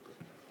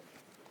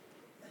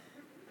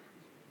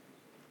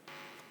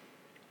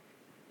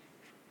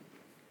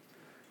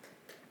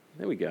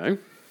There we go.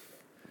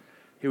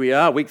 Here we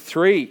are, week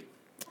 3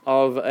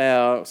 of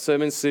our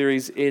sermon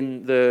series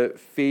in the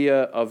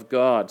fear of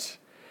God.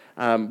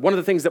 One of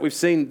the things that we've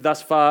seen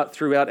thus far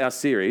throughout our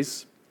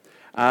series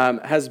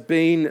has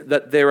been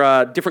that there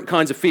are different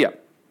kinds of fear.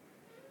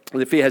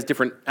 The fear has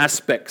different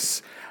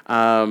aspects,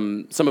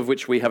 some of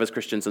which we have as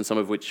Christians and some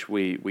of which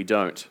we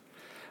don't.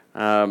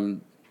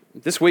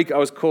 This week I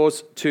was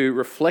caused to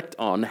reflect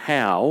on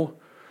how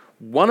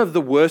one of the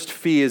worst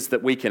fears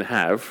that we can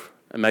have,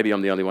 and maybe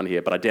I'm the only one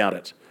here, but I doubt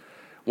it.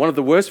 One of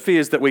the worst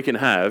fears that we can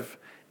have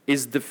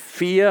is the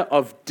fear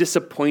of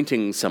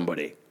disappointing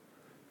somebody.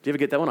 Do you ever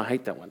get that one? I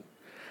hate that one.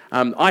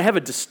 I have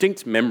a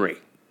distinct memory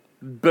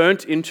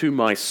burnt into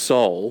my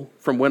soul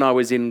from when I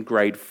was in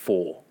grade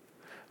 4.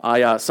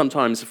 I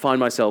sometimes find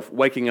myself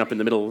waking up in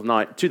the middle of the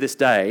night to this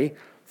day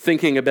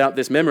thinking about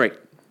this memory.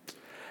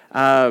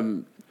 I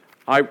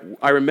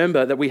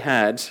remember that we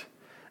had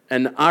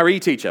an RE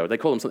teacher, they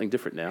call him something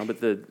different now, but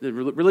the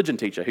religion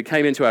teacher who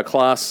came into our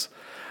class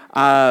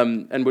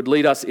and would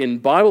lead us in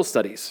Bible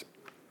studies.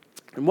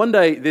 And one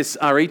day, this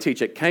RE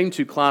teacher came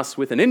to class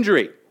with an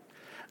injury,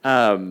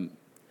 something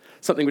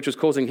which was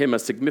causing him a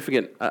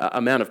significant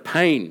amount of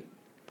pain.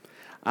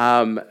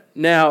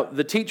 Now,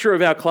 the teacher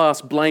of our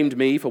class blamed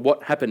me for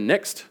what happened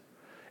next,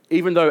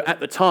 even though at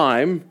the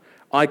time,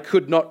 I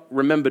could not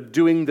remember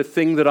doing the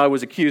thing that I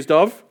was accused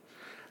of.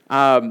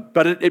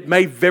 But it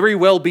may very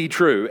well be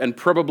true, and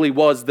probably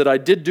was, that I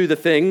did do the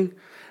thing.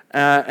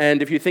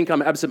 And if you think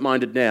I'm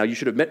absent-minded now, you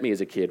should have met me as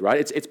a kid,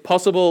 right? It's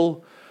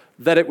possible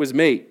that it was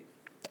me.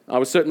 I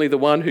was certainly the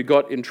one who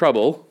got in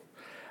trouble.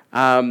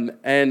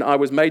 And I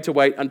was made to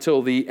wait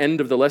until the end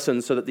of the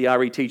lesson so that the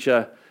RE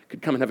teacher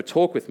could come and have a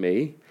talk with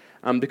me.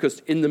 Because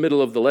in the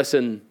middle of the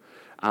lesson,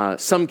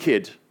 some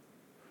kid,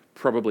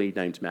 probably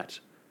named Matt,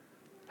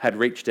 had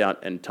reached out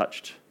and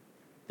touched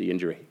the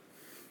injury.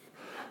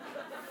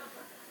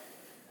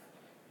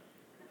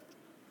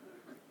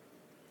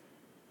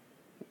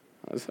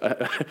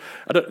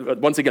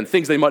 Once again,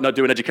 things they might not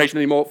do in education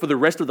anymore. For the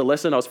rest of the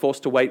lesson, I was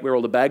forced to wait where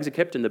all the bags are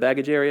kept in the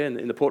baggage area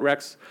in the port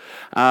racks.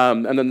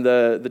 And then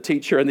the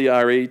teacher and the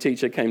RE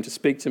teacher came to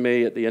speak to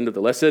me at the end of the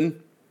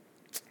lesson.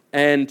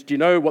 And do you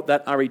know what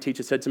that RE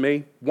teacher said to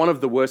me? One of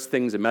the worst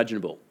things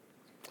imaginable.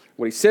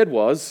 What he said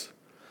was,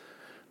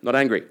 "Not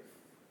angry.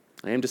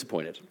 I am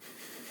disappointed."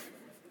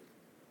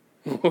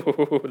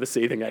 The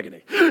seething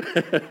agony.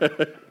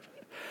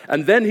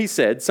 And then he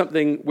said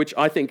something which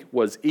I think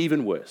was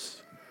even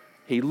worse.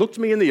 He looked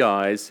me in the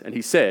eyes and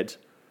he said,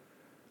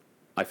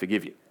 "I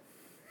forgive you."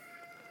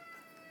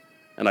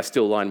 And I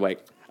still lie in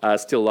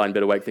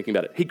bed awake thinking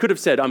about it. He could have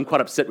said, "I'm quite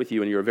upset with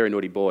you and you're a very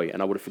naughty boy,"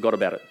 and I would have forgot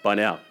about it by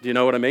now. Do you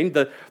know what I mean?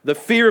 The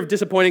fear of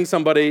disappointing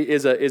somebody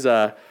is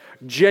a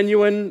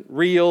genuine,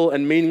 real,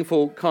 and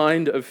meaningful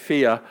kind of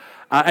fear.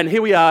 And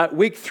here we are,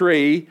 week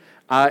 3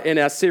 in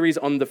our series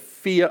on the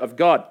fear of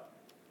God.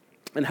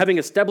 And having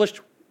established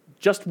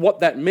just what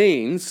that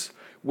means,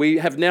 we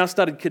have now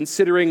started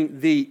considering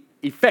the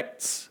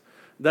effects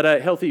that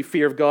a healthy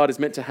fear of God is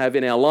meant to have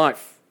in our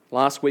life.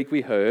 Last week we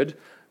heard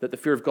that the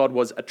fear of God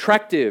was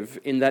attractive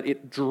in that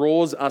it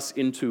draws us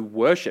into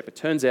worship. It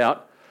turns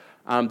out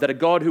that a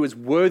God who is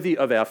worthy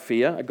of our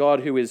fear, a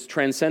God who is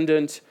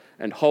transcendent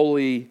and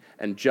holy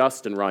and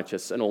just and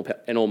righteous and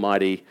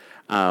almighty,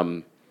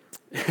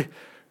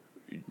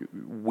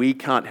 we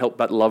can't help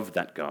but love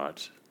that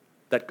God.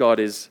 That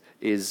God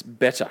is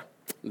better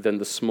than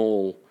the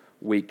small,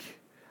 weak,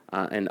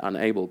 and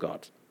unable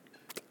God.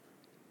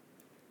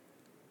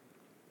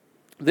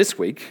 This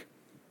week,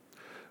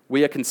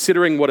 we are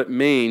considering what it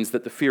means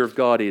that the fear of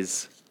God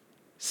is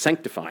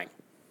sanctifying.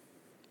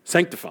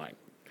 Sanctifying.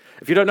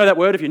 If you don't know that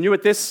word, if you're new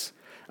at this,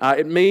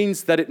 it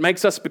means that it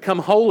makes us become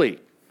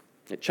holy.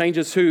 It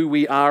changes who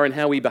we are and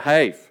how we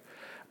behave.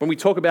 When we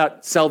talk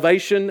about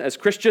salvation as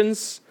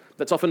Christians,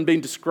 that's often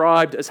been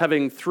described as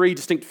having 3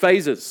 distinct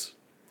phases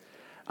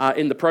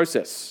in the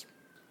process.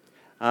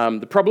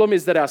 The problem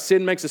is that our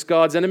sin makes us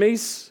God's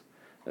enemies.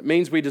 It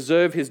means we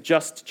deserve his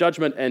just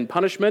judgment and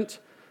punishment.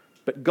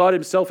 But God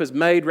himself has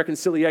made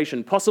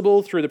reconciliation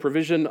possible through the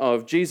provision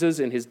of Jesus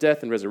in his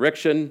death and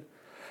resurrection.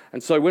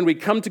 And so when we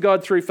come to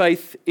God through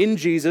faith in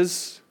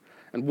Jesus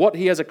and what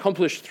he has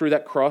accomplished through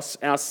that cross,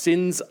 our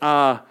sins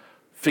are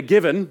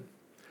forgiven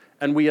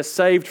and we are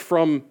saved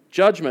from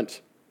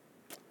judgment.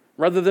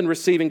 Rather than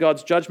receiving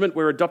God's judgment,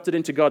 we're adopted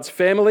into God's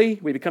family.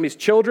 We become his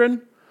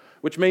children,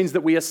 which means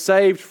that we are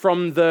saved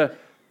from the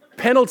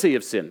penalty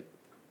of sin.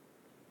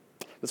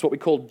 That's what we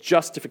call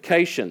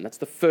justification. That's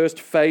the first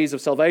phase of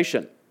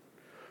salvation.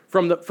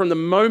 From the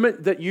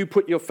moment that you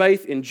put your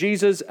faith in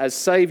Jesus as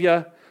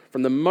Savior,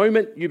 from the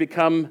moment you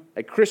become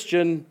a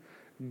Christian,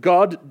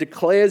 God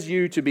declares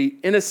you to be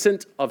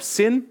innocent of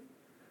sin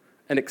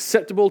and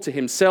acceptable to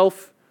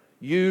himself.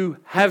 You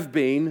have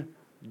been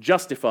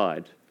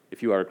justified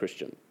if you are a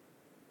Christian.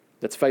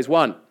 That's phase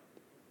 1.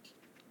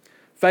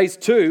 Phase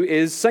 2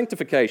 is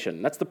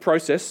sanctification. That's the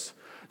process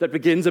that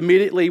begins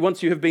immediately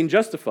once you have been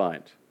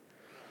justified.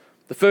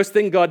 The first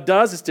thing God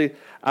does is to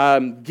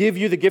give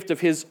you the gift of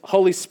his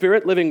Holy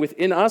Spirit living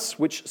within us,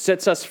 which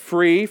sets us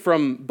free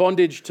from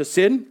bondage to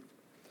sin.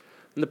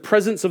 And the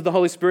presence of the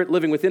Holy Spirit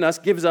living within us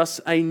gives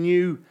us a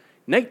new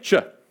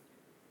nature.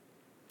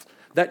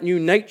 That new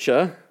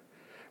nature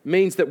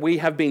means that we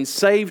have been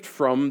saved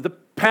from the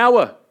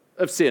power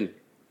of sin.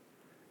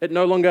 It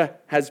no longer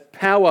has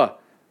power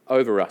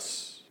over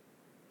us.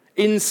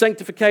 In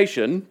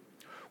sanctification,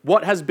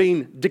 what has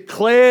been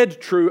declared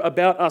true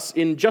about us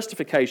in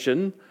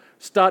justification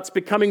starts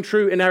becoming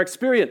true in our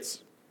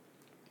experience.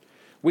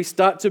 We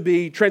start to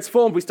be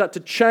transformed. We start to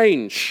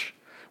change.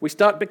 We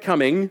start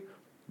becoming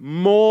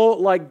more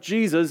like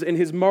Jesus in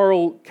his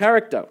moral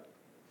character.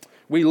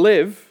 We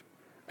live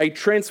a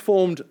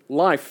transformed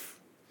life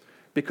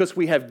because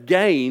we have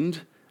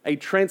gained a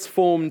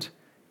transformed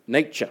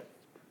nature.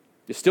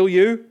 You're still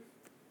you,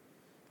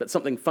 but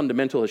something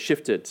fundamental has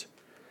shifted.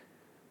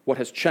 What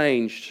has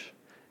changed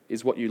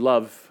is what you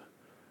love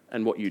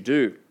and what you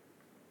do.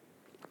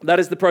 That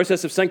is the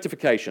process of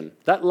sanctification.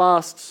 That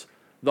lasts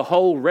the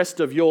whole rest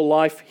of your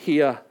life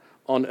here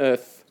on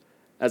earth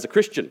as a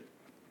Christian.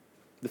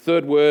 The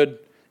third word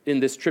in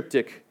this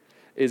triptych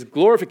is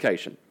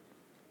glorification,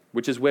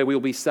 which is where we'll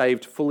be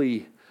saved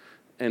fully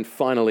and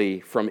finally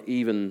from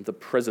even the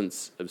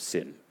presence of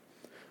sin.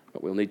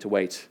 But we'll need to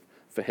wait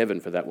for heaven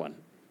for that one.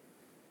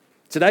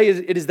 Today,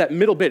 it is that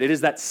middle bit. It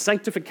is that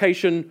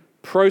sanctification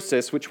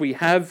process which we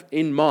have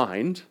in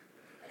mind.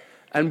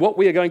 And what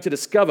we are going to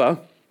discover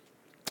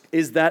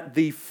is that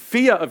the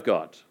fear of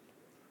God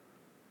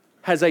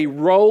has a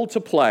role to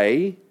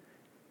play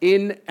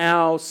in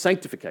our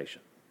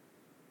sanctification.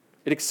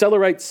 It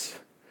accelerates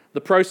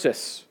the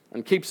process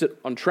and keeps it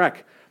on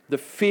track. The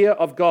fear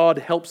of God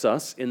helps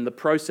us in the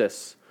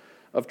process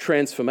of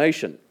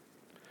transformation.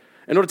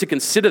 In order to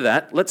consider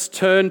that, let's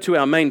turn to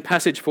our main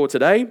passage for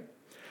today,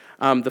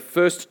 the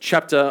first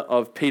chapter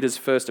of Peter's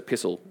first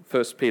epistle,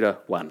 1 Peter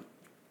 1.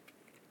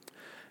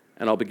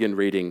 And I'll begin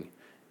reading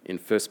in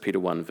 1 Peter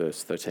 1,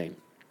 verse 13.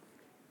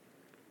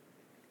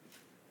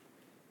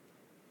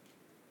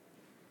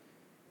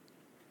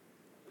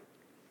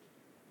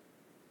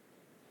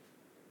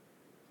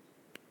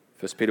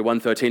 First Peter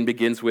 1:13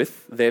 begins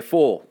with,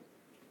 therefore,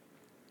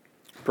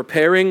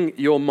 preparing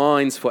your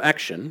minds for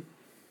action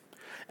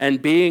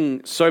and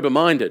being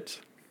sober-minded,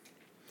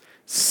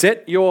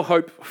 set your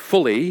hope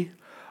fully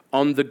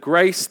on the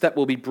grace that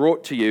will be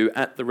brought to you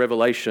at the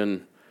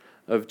revelation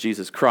of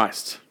Jesus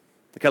Christ.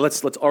 Okay,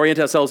 let's orient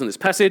ourselves in this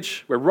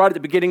passage. We're right at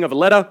the beginning of a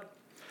letter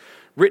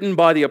written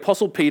by the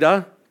Apostle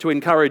Peter to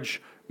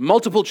encourage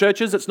multiple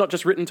churches. It's not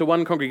just written to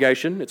one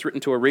congregation, it's written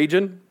to a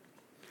region.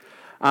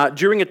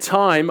 During a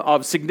time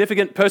of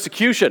significant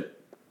persecution.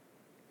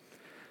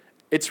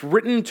 It's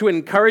written to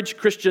encourage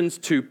Christians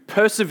to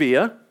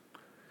persevere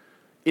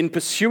in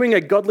pursuing a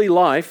godly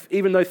life,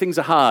 even though things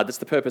are hard. That's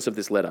the purpose of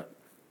this letter.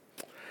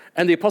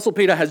 And the Apostle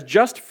Peter has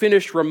just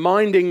finished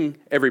reminding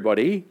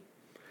everybody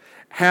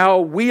how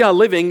we are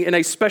living in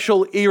a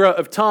special era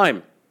of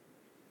time.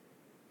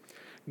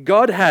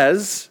 God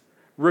has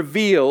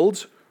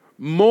revealed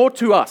more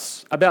to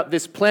us about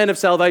this plan of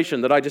salvation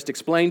that I just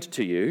explained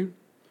to you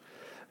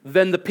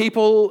than the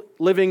people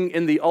living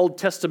in the Old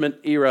Testament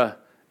era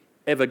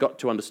ever got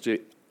to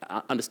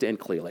understand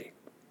clearly.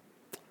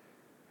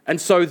 And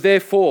so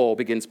therefore,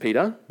 begins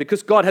Peter,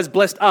 because God has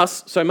blessed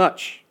us so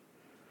much,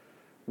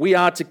 we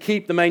are to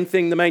keep the main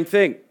thing the main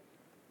thing.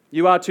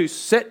 You are to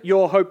set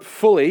your hope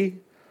fully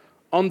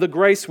on the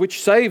grace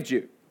which saved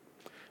you,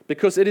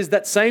 because it is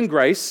that same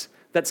grace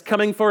that's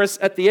coming for us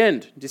at the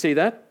end. Do you see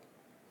that?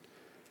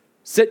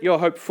 Set your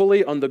hope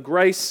fully on the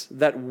grace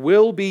that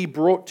will be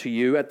brought to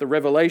you at the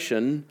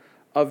revelation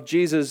of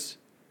Jesus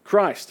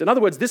Christ. In other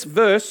words, this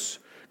verse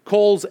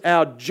calls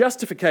our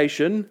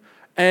justification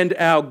and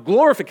our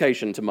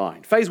glorification to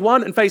mind. Phase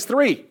 1 and phase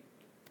 3.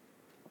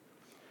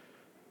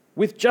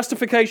 With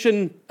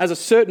justification as a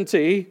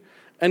certainty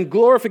and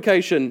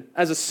glorification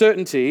as a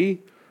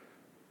certainty,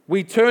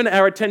 we turn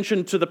our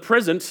attention to the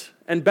present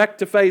and back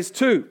to phase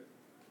 2.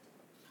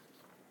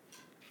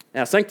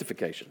 Our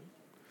sanctification,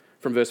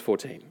 from verse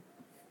 14.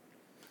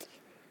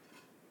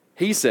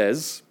 He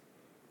says,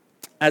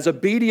 as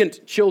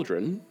obedient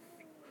children,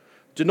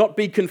 do not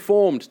be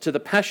conformed to the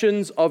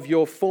passions of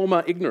your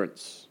former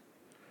ignorance,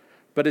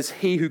 but as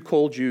he who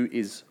called you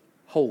is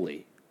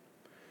holy,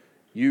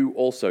 you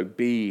also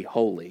be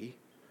holy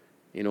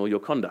in all your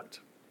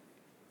conduct.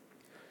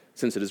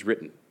 Since it is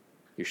written,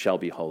 you shall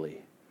be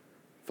holy,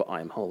 for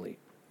I am holy.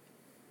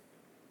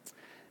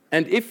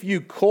 And if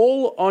you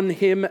call on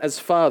him as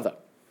Father,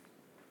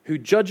 who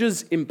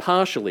judges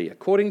impartially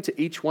according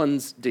to each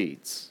one's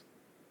deeds,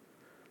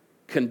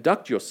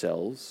 conduct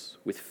yourselves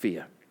with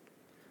fear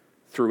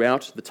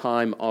throughout the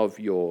time of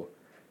your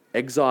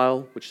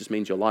exile, which just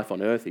means your life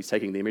on earth. He's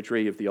taking the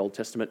imagery of the Old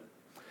Testament,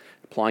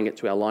 applying it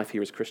to our life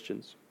here as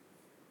Christians.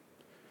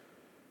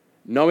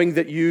 Knowing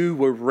that you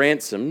were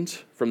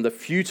ransomed from the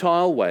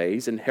futile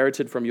ways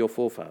inherited from your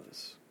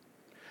forefathers,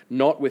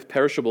 not with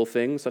perishable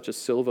things such as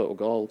silver or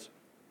gold,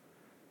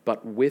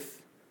 but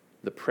with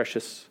the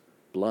precious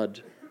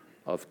blood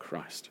of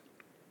Christ,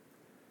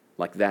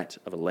 like that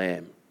of a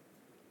lamb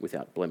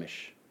without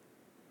blemish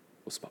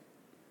or spot.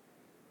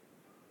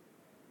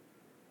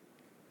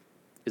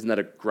 Isn't that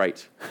a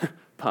great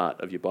part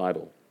of your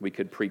Bible? We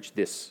could preach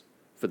this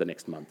for the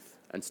next month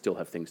and still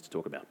have things to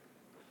talk about.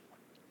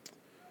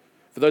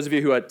 For those of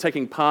you who are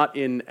taking part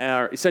in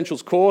our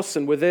Essentials course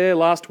and were there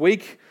last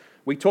week,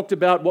 we talked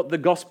about what the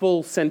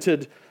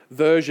gospel-centered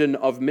version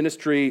of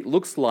ministry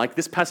looks like.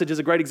 This passage is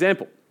a great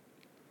example.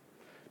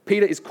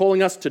 Peter is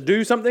calling us to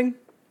do something.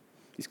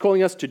 He's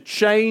calling us to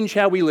change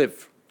how we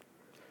live,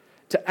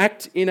 to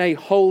act in a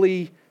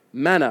holy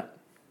manner.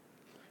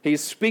 He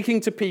is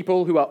speaking to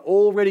people who are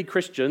already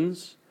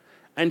Christians,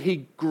 and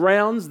he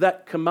grounds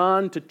that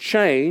command to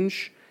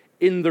change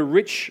in the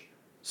rich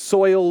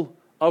soil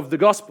of the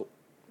gospel.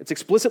 It's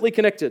explicitly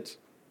connected.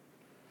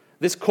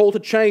 This call to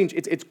change,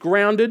 it's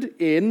grounded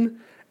in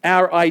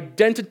our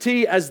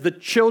identity as the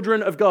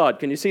children of God.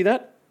 Can you see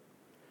that?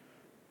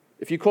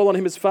 If you call on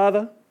him as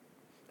Father,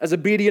 as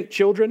obedient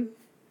children,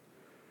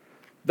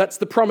 that's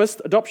the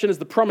promise. Adoption is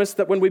the promise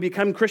that when we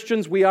become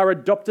Christians, we are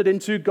adopted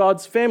into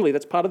God's family.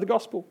 That's part of the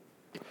gospel.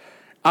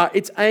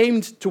 It's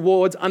aimed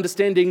towards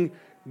understanding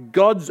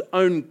God's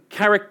own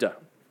character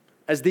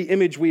as the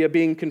image we are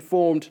being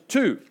conformed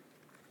to.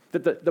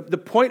 That the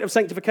point of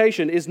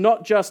sanctification is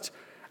not just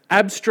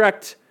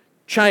abstract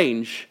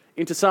change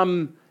into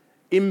some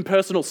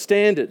impersonal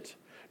standard.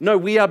 No,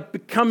 we are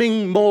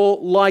becoming more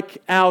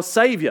like our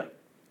Savior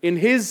in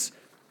his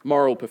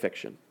moral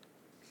perfection.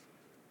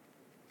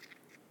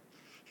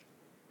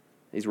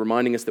 He's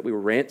reminding us that we were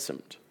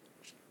ransomed,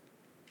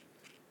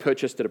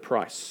 purchased at a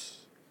price,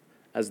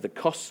 as the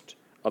cost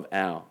of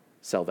our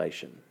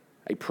salvation.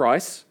 A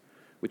price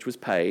which was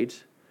paid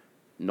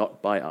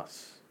not by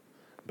us,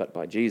 but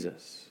by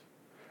Jesus.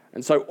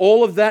 And so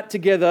all of that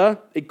together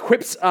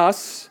equips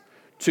us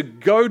to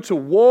go to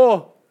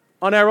war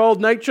on our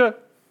old nature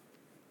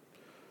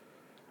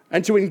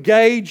and to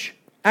engage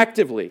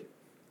actively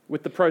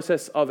with the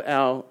process of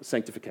our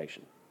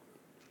sanctification.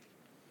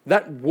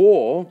 That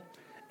war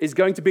is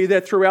going to be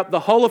there throughout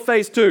the whole of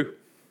phase 2.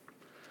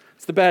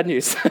 It's the bad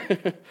news.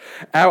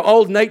 Our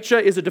old nature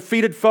is a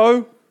defeated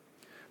foe,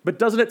 but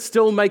doesn't it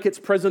still make its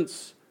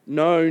presence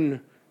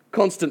known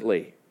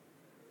constantly?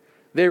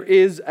 There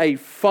is a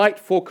fight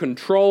for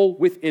control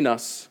within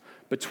us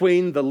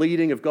between the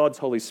leading of God's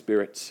Holy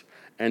Spirit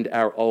and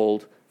our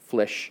old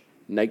flesh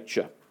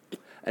nature.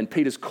 And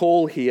Peter's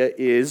call here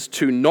is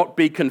to not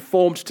be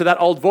conformed to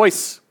that old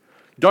voice.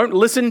 Don't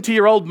listen to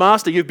your old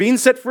master. You've been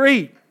set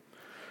free.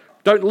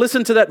 Don't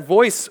listen to that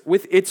voice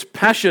with its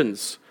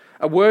passions.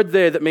 A word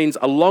there that means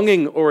a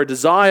longing or a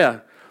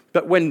desire.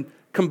 But when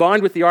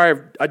combined with the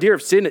idea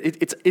of sin,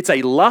 it's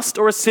a lust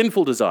or a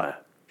sinful desire.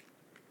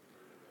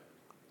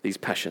 These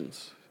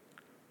passions.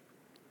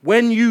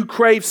 When you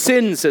crave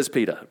sin, says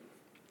Peter,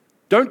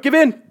 don't give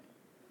in.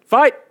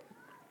 Fight.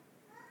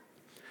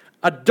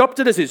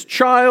 Adopted as his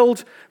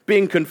child,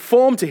 being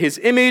conformed to his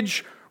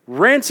image,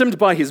 ransomed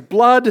by his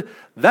blood,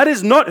 that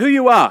is not who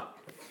you are.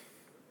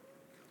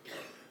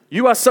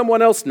 You are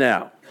someone else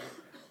now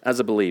as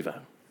a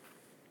believer.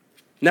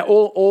 Now,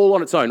 all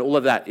on its own, all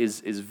of that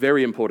is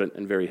very important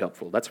and very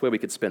helpful. That's where we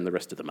could spend the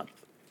rest of the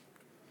month.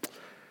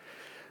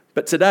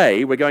 But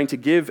today, we're going to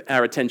give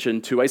our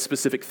attention to a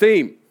specific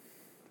theme,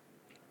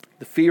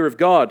 the fear of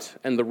God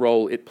and the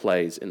role it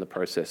plays in the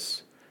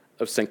process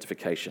of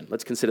sanctification.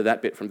 Let's consider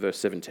that bit from verse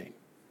 17.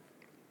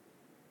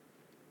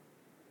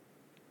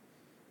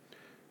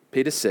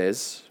 Peter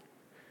says,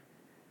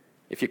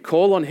 if you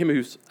call on him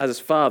as his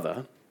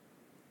Father,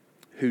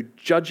 who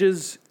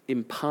judges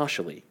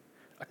impartially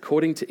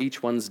according to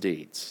each one's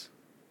deeds,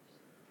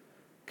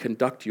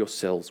 conduct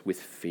yourselves with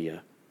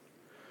fear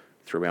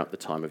throughout the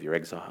time of your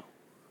exile,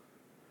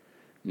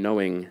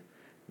 knowing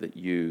that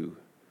you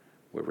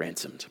were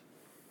ransomed.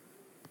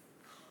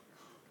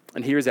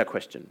 And here is our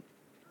question.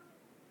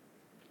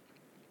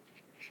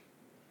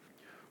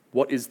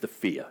 What is the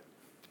fear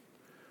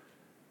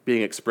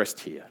being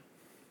expressed here,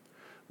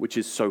 which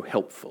is so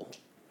helpful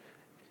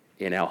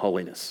in our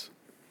holiness?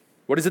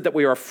 What is it that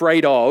we are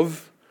afraid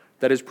of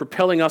that is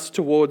propelling us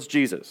towards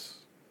Jesus?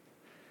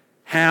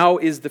 How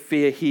is the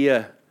fear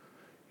here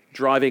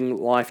driving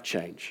life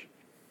change?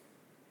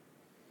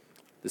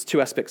 There's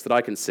two aspects that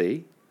I can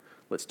see.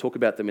 Let's talk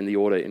about them in the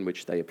order in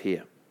which they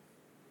appear.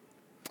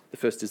 The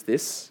first is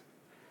this.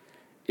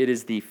 It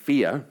is the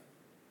fear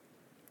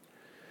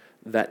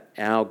that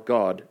our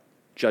God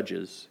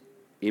judges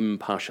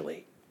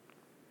impartially.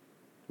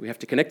 We have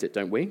to connect it,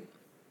 don't we?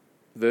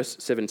 Verse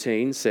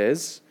 17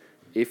 says,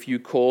 if you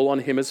call on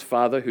him as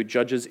Father who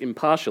judges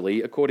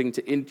impartially according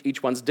to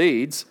each one's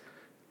deeds,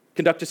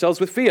 conduct yourselves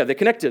with fear. They're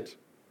connected.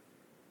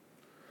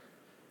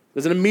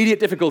 There's an immediate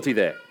difficulty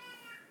there.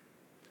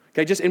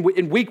 Okay, just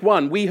in week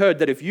 1, we heard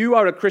that if you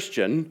are a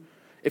Christian,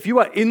 if you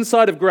are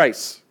inside of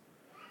grace,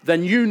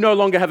 then you no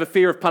longer have a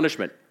fear of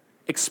punishment.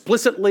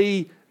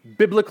 Explicitly,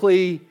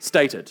 biblically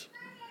stated.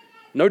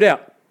 No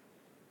doubt.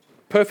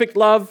 Perfect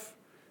love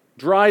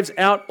drives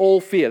out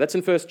all fear. That's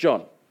in 1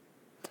 John.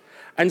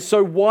 And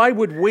so why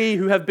would we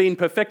who have been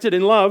perfected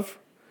in love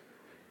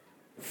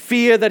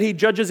fear that he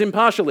judges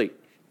impartially?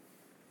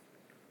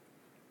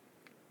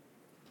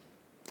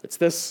 It's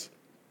this.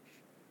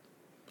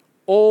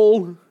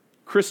 All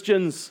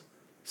Christians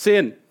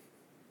sin.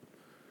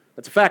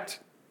 That's a fact.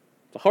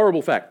 It's a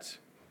horrible fact,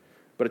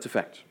 but it's a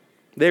fact.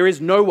 There is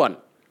no one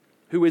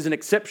who is an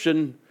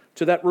exception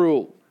to that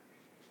rule.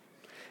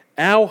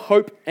 Our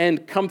hope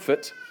and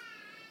comfort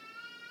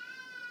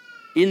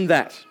in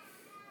that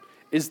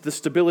is the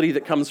stability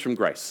that comes from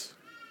grace.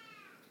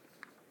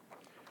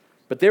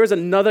 But there is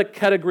another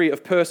category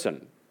of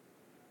person,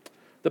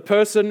 the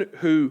person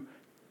who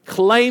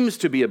claims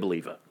to be a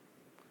believer,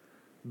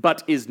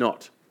 but is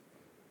not.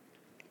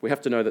 We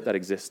have to know that that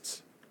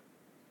exists.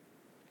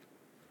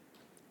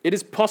 It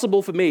is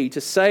possible for me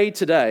to say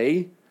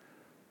today,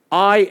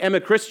 I am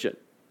a Christian,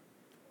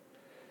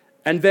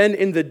 and then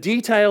in the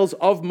details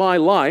of my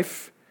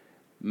life,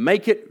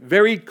 make it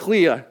very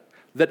clear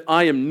that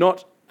I am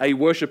not a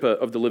worshipper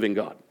of the living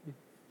God.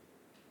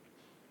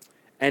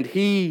 And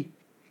he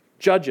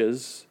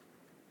judges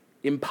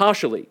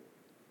impartially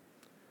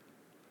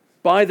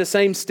by the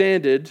same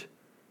standard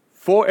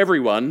for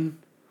everyone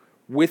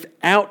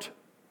without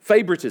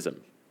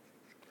favoritism.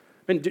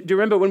 I mean, do you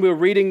remember when we were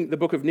reading the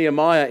book of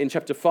Nehemiah in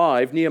chapter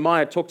 5,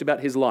 Nehemiah talked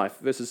about his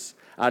life,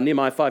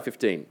 Nehemiah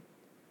 5:15.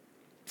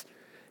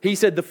 He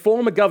said, the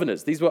former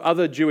governors, these were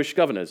other Jewish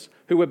governors,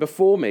 who were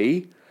before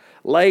me,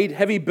 laid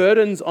heavy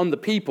burdens on the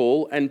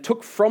people and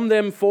took from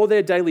them for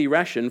their daily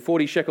ration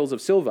 40 shekels of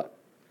silver.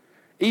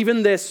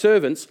 Even their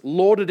servants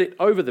lorded it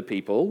over the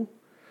people,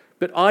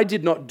 but I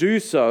did not do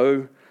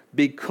so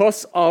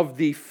because of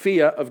the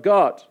fear of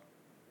God.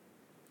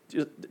 Do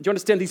you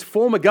understand? These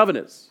former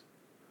governors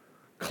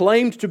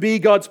claimed to be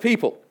God's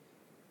people.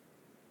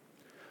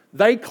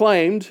 They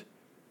claimed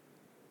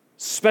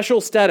special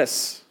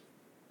status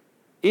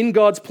in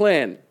God's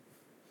plan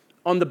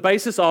on the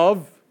basis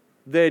of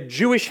their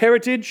Jewish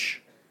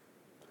heritage.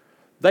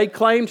 They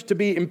claimed to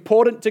be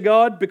important to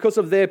God because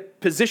of their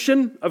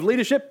position of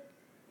leadership,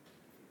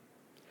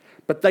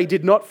 but they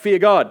did not fear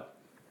God.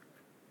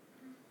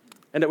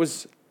 And it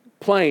was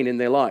plain in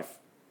their life.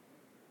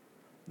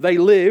 They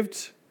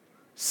lived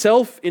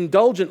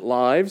self-indulgent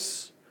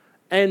lives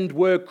and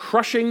were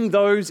crushing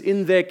those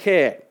in their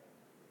care.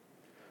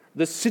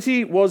 The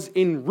city was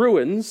in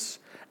ruins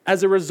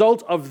as a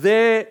result of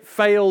their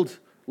failed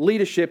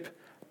leadership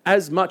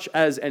as much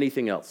as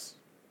anything else.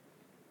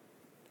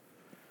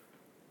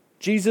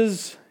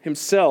 Jesus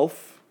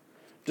himself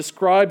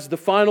describes the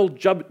final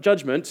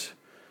judgment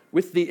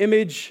with the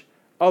image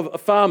of a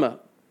farmer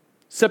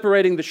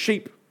separating the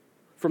sheep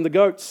from the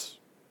goats.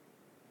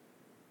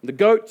 The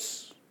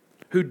goats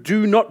who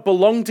do not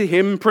belong to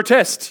him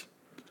protest.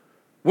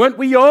 Weren't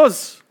we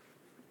yours?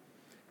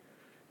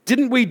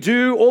 Didn't we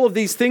do all of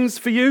these things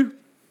for you?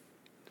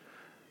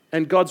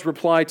 And God's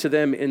reply to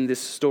them in this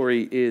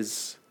story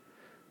is,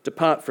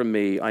 depart from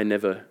me, I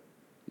never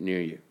knew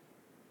you.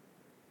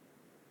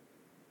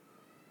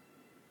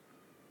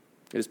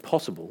 It is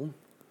possible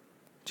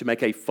to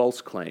make a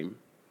false claim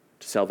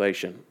to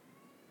salvation,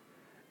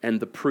 and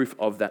the proof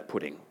of that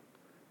pudding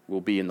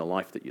will be in the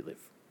life that you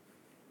live.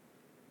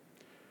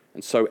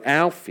 And so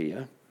our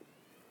fear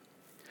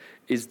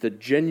is the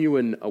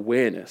genuine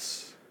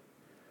awareness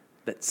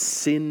that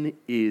sin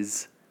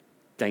is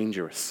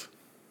dangerous.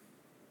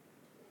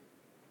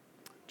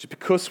 Just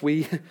because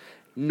we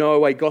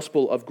know a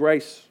gospel of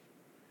grace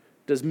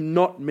does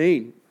not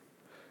mean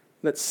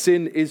that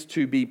sin is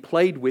to be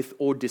played with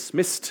or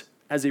dismissed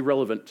as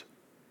irrelevant.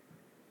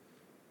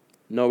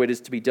 No, it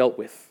is to be dealt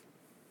with.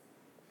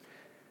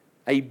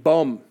 A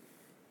bomb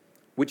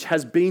which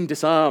has been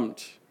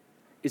disarmed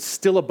is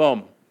still a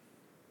bomb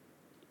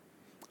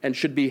and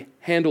should be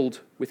handled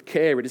with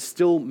care. It is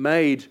still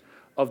made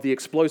of the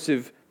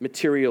explosive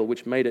material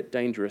which made it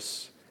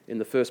dangerous in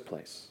the first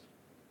place.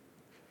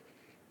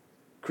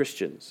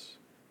 Christians,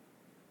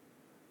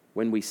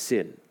 when we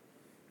sin,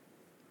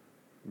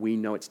 we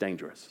know it's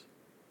dangerous.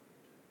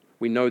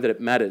 We know that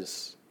it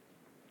matters.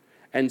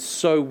 And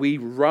so we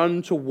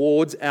run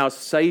towards our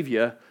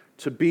Savior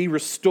to be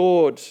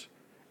restored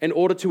in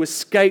order to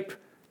escape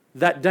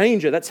that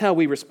danger. That's how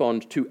we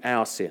respond to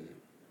our sin.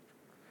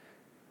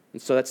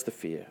 And so that's the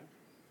fear.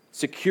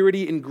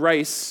 Security in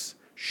grace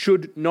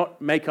should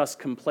not make us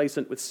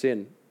complacent with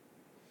sin.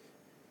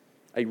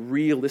 A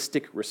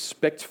realistic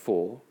respect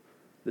for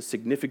the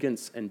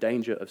significance and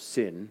danger of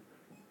sin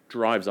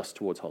drives us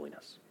towards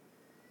holiness.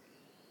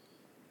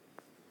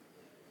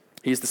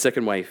 Here's the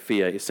second way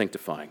fear is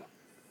sanctifying.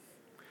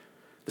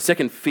 The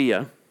second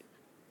fear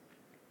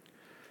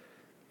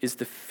is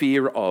the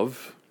fear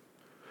of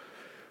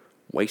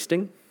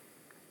wasting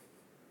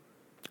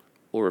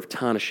or of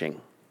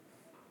tarnishing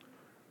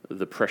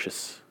the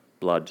precious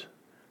blood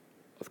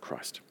of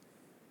Christ.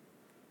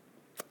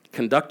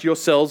 Conduct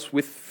yourselves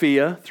with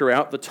fear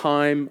throughout the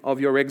time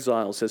of your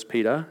exile, says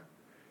Peter,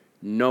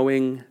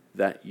 knowing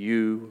that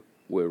you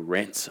were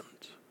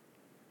ransomed.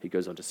 He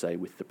goes on to say,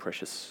 with the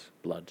precious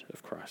blood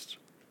of Christ.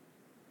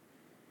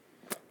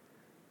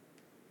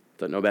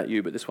 Don't know about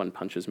you, but this one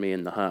punches me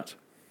in the heart.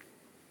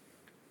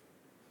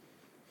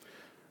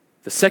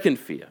 The second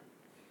fear,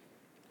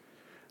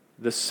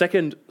 the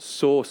second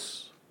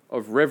source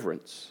of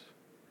reverence,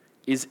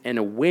 is an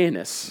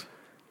awareness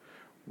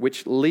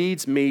which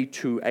leads me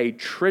to a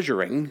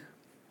treasuring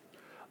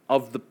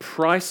of the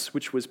price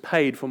which was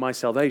paid for my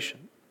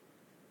salvation.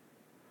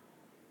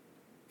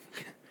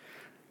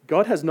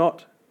 God has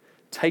not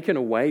taken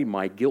away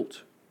my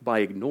guilt by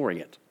ignoring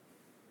it.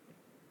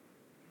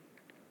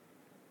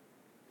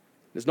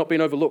 It's not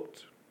been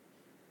overlooked.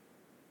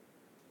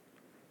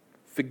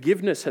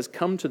 Forgiveness has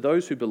come to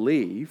those who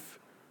believe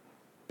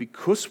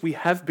because we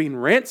have been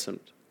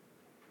ransomed.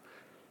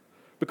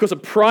 Because a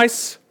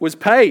price was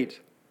paid.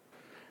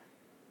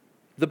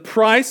 The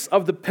price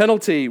of the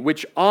penalty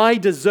which I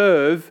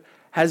deserve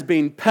has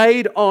been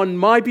paid on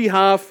my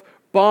behalf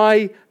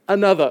by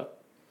another.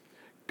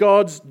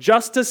 God's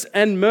justice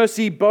and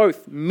mercy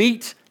both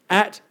meet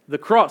at the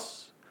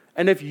cross.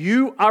 And if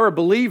you are a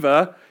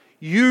believer,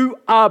 you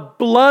are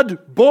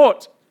blood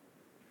bought.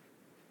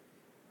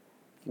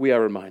 We are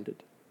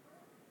reminded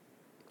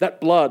that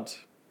blood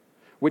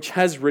which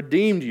has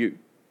redeemed you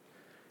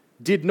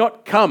did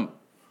not come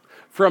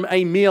from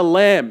a mere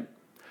lamb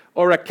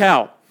or a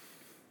cow.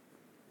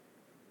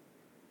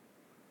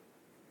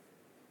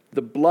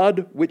 The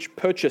blood which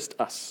purchased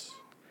us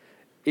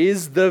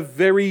is the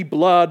very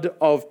blood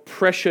of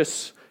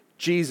precious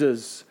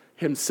Jesus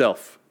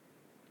himself.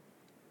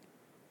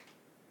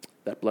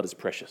 That blood is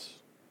precious.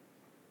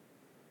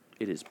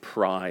 It is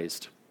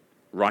prized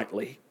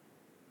rightly.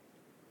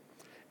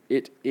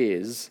 It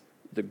is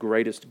the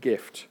greatest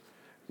gift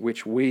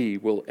which we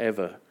will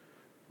ever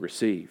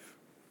receive.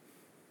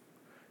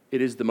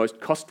 It is the most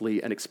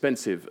costly and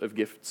expensive of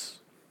gifts,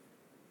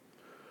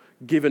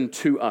 given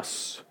to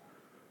us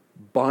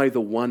by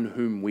the one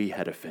whom we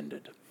had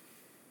offended.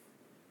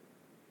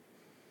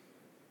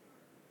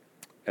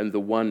 And the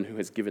one who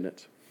has given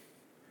it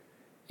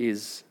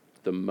is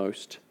the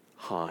Most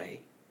High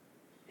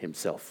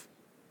himself.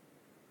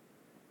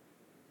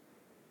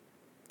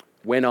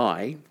 When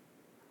I,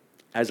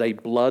 as a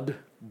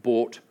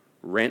blood-bought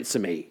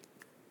ransomee,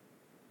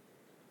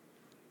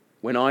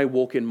 when I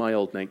walk in my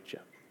old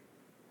nature,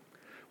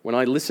 when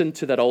I listen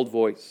to that old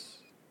voice,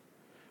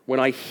 when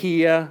I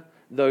hear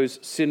those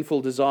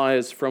sinful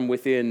desires from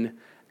within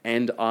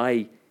and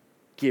I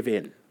give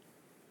in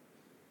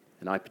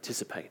and I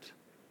participate,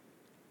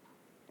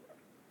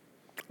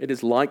 it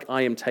is like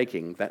I am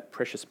taking that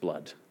precious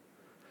blood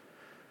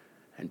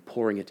and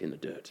pouring it in the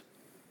dirt.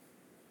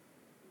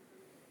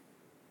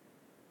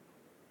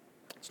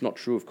 It's not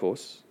true, of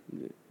course.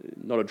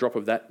 Not a drop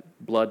of that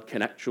blood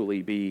can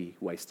actually be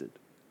wasted.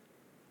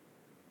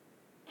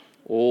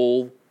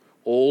 All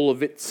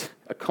of its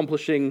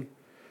accomplishing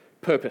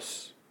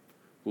purpose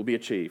will be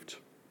achieved.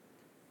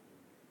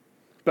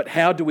 But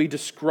how do we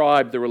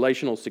describe the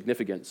relational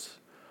significance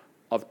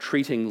of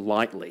treating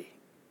lightly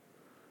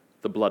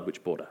the blood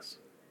which bought us?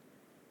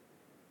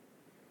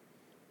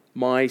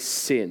 My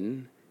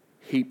sin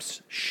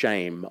heaps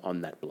shame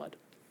on that blood.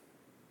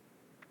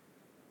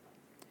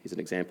 Here's an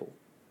example.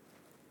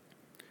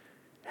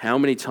 How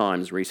many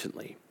times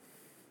recently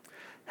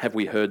have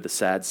we heard the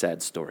sad,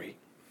 sad story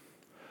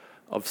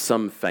of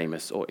some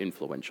famous or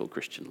influential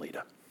Christian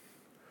leader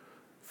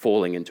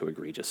falling into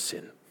egregious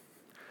sin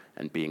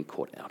and being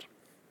caught out?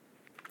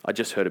 I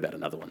just heard about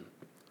another one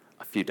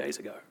a few days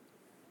ago.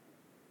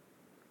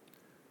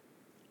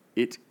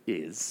 It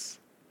is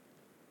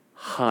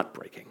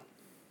heartbreaking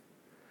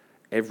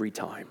every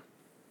time.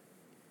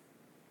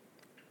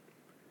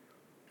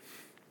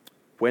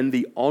 When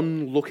the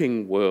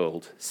onlooking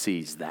world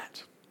sees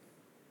that,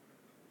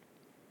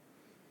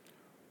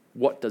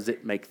 what does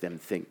it make them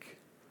think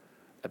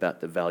about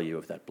the value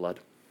of that blood?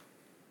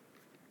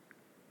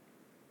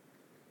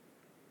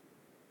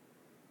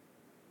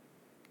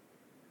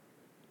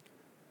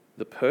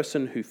 The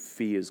person who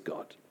fears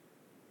God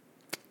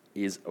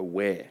is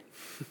aware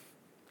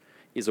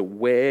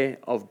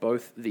of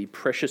both the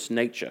precious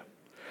nature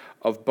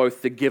of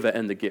both the giver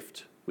and the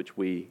gift which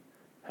we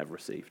have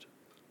received,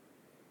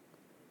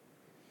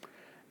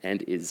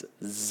 and is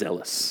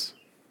zealous,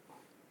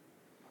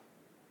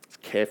 is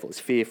careful, is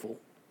fearful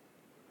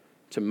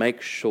to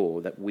make sure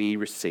that we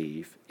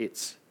receive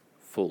its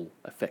full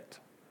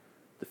effect.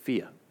 The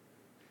fear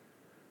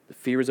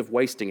is of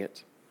wasting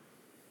it,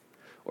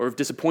 or of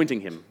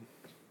disappointing him,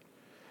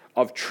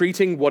 of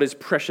treating what is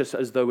precious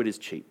as though it is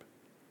cheap.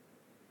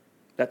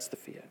 That's the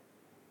fear.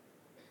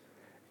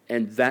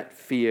 And that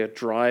fear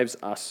drives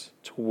us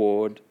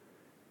toward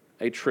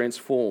a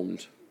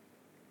transformed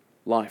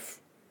life.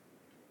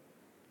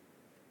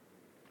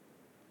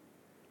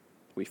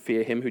 We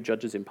fear him who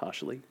judges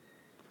impartially,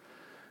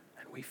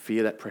 and we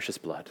fear that precious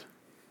blood.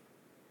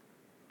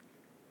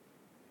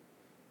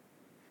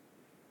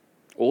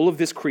 All of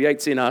this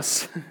creates in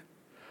us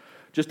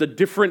just a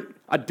different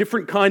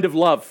kind of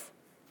love,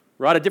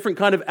 right? A different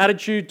kind of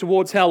attitude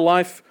towards how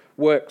life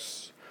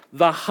works.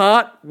 The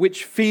heart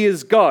which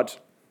fears God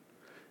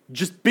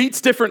just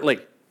beats differently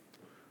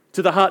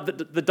to the heart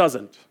that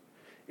doesn't,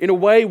 in a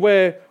way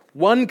where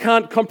one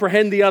can't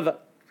comprehend the other.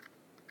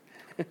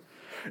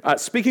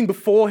 Speaking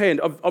beforehand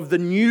of the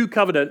new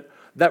covenant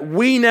that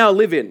we now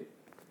live in,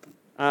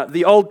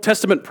 the Old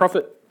Testament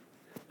prophet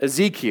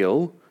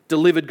Ezekiel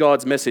delivered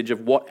God's message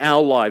of what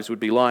our lives would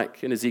be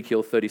like in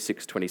Ezekiel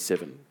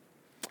 36:27.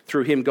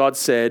 Through him, God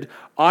said,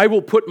 I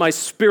will put my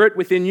spirit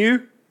within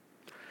you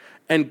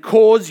and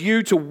cause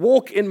you to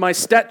walk in my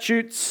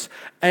statutes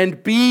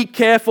and be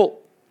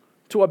careful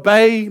to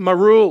obey my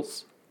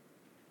rules.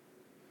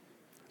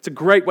 It's a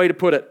great way to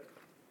put it.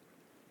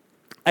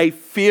 A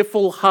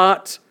fearful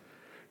heart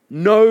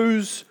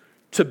knows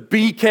to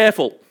be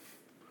careful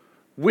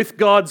with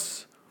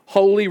God's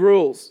holy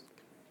rules.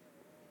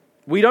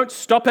 We don't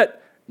stop at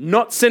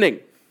not sinning.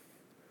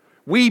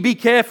 We be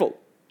careful.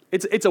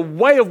 It's a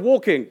way of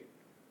walking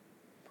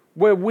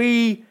where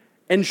we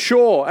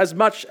ensure as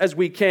much as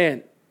we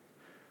can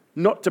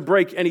not to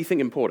break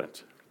anything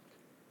important.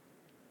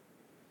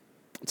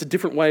 It's a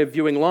different way of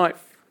viewing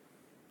life.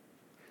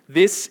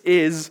 This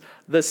is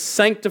the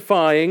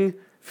sanctifying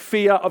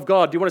fear of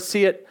God. Do you want to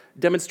see it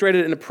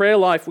demonstrated in a prayer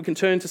life? We can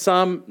turn to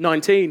Psalm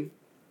 19.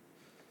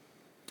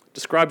 It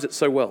describes it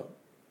so well.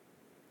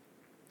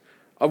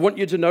 I want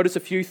you to notice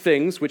a few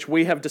things which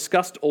we have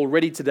discussed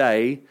already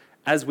today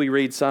as we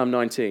read Psalm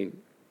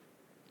 19.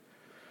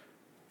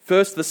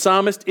 First, the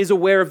psalmist is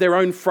aware of their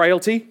own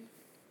frailty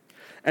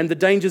and the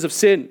dangers of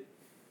sin.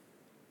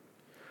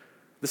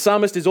 The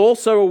psalmist is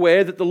also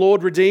aware that the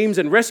Lord redeems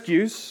and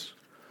rescues,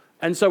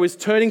 and so is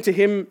turning to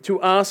him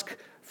to ask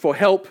for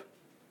help.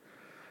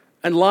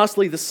 And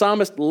lastly, the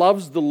psalmist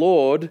loves the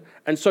Lord,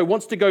 and so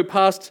wants to go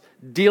past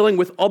dealing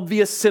with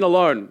obvious sin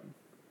alone,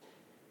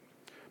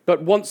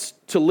 but wants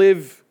to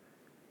live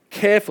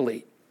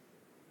carefully.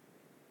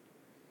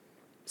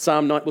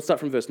 Psalm 9, we'll start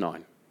from verse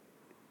 9.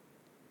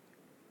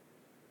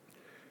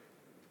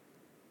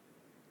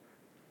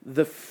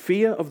 The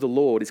fear of the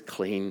Lord is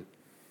clean,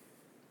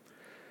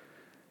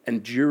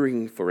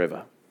 enduring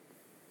forever.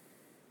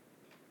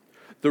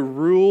 The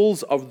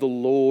rules of the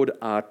Lord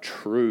are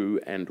true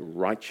and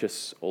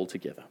righteous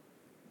altogether.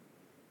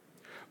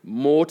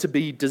 More to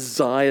be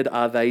desired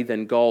are they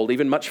than gold,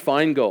 even much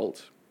fine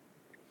gold.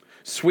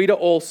 Sweeter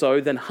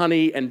also than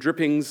honey and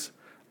drippings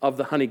of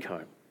the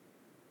honeycomb.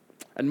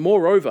 And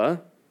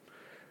moreover,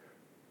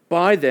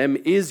 by them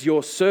is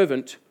your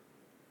servant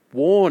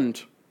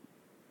warned.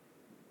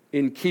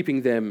 In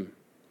keeping them,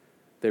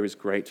 there is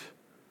great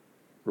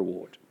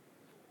reward.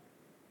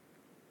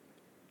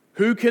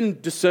 Who can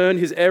discern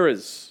his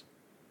errors?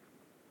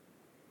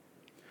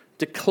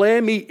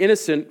 Declare me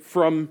innocent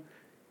from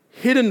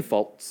hidden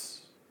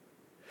faults.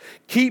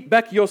 Keep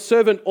back your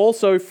servant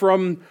also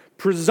from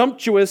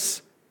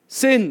presumptuous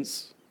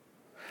sins.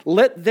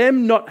 Let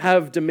them not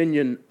have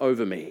dominion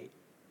over me.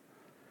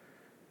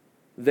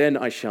 Then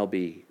I shall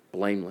be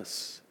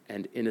blameless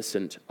and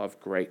innocent of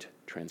great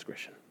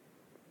transgression.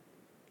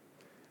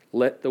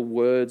 Let the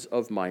words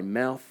of my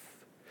mouth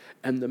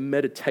and the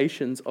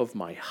meditations of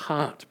my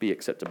heart be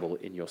acceptable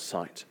in your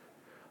sight,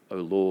 O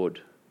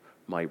Lord,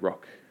 my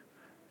rock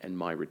and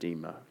my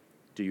redeemer.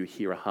 Do you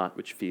hear a heart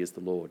which fears the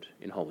Lord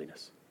in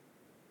holiness?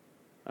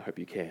 I hope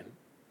you can.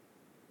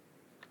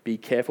 Be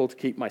careful to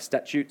keep my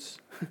statutes.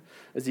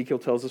 Ezekiel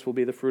tells us will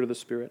be the fruit of the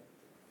Spirit.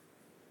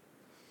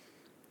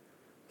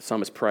 The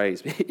psalmist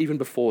prays, even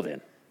before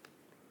then,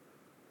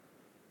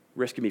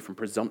 rescue me from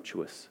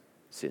presumptuous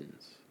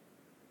sins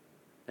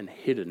and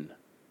hidden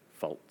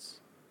faults.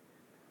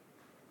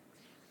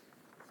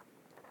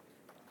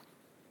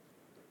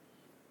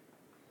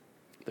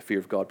 The fear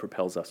of God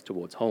propels us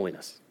towards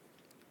holiness.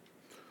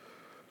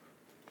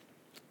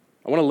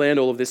 I want to land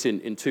all of this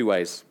in two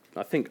ways.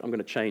 I think I'm going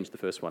to change the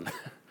first one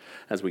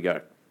as we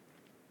go.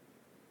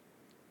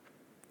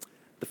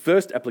 The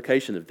first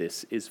application of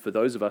this is for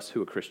those of us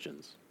who are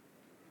Christians.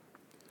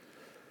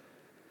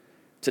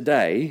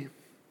 Today,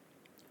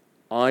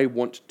 I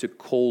want to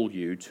call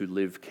you to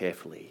live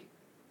carefully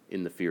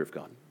in the fear of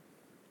God.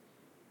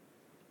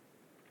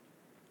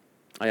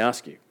 I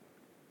ask you,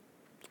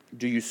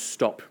 do you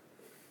stop?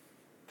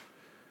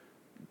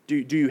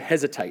 Do you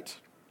hesitate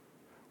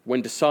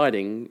when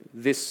deciding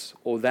this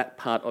or that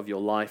part of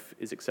your life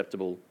is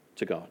acceptable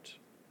to God?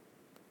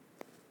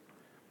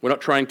 We're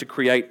not trying to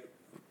create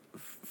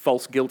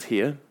false guilt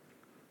here,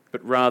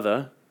 but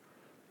rather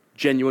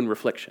genuine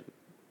reflection.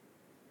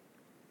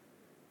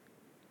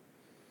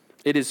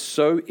 It is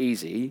so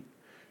easy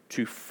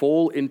to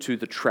fall into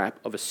the trap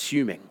of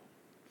assuming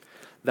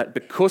that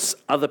because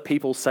other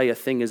people say a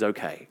thing is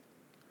okay,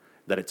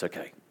 that it's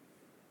okay.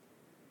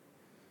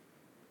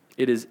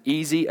 It is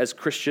easy as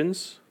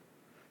Christians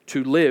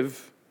to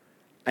live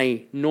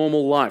a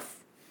normal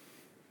life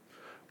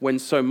when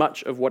so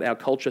much of what our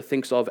culture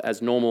thinks of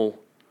as normal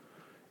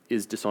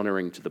is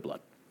dishonoring to the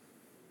blood.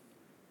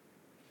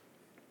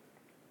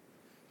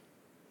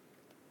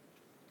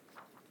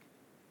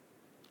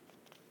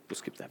 We'll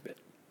skip that bit.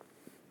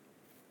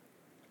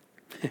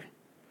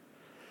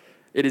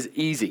 It is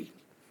easy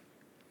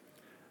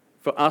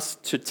for us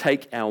to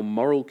take our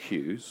moral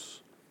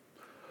cues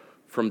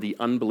from the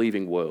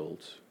unbelieving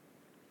world,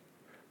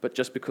 but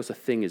just because a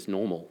thing is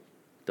normal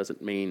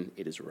doesn't mean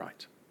it is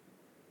right.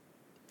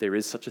 There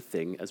is such a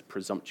thing as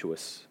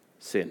presumptuous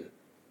sin.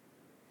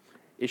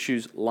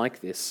 Issues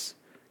like this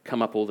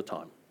come up all the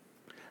time.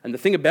 And the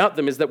thing about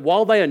them is that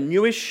while they are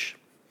newish,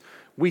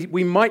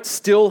 We might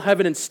still have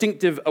an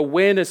instinctive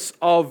awareness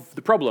of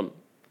the problem,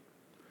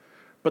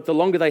 but the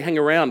longer they hang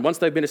around, once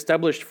they've been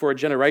established for a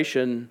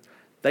generation,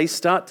 they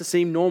start to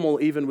seem normal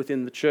even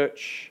within the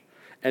church,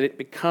 and it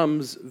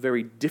becomes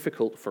very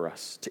difficult for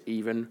us to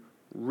even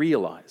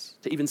realize,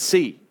 to even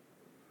see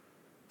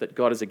that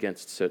God is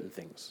against certain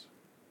things.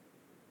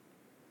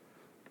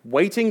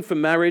 Waiting for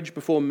marriage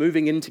before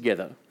moving in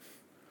together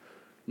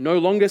no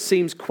longer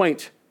seems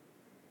quaint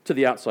to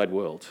the outside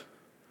world.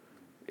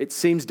 It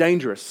seems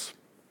dangerous.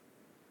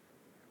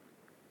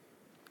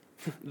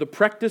 The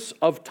practice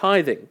of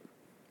tithing,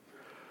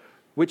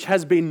 which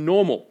has been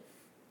normal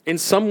in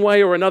some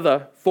way or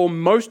another for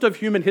most of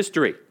human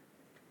history.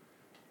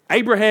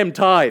 Abraham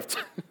tithed.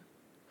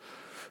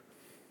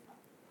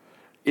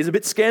 Is a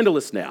bit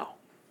scandalous now.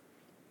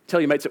 Tell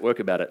your mates at work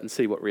about it and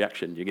see what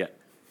reaction you get.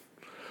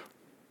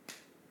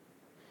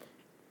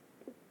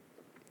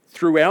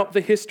 Throughout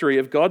the history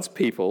of God's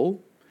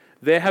people,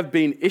 there have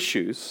been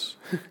issues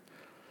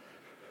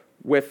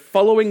where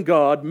following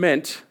God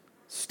meant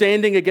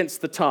standing against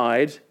the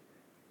tide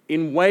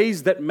in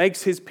ways that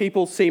makes his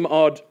people seem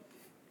odd.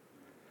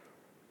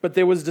 But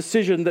there was a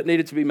decision that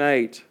needed to be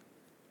made.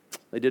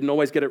 They didn't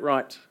always get it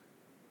right.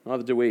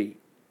 Neither do we.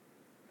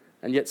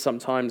 And yet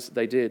sometimes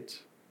they did.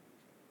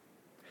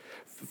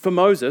 For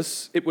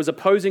Moses, it was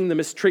opposing the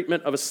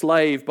mistreatment of a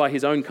slave by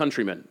his own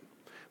countrymen,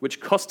 which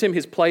cost him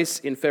his place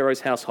in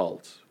Pharaoh's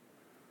household,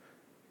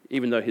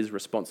 even though his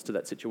response to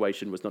that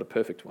situation was not a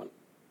perfect one.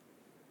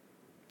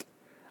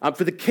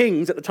 For the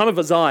kings at the time of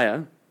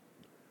Isaiah,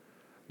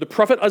 the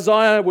prophet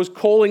Isaiah was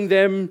calling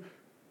them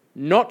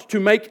not to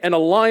make an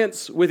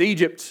alliance with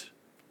Egypt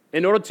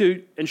in order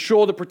to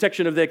ensure the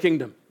protection of their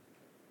kingdom.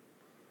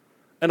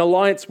 An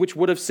alliance which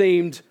would have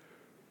seemed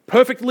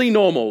perfectly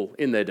normal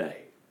in their day.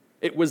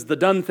 It was the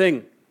done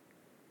thing.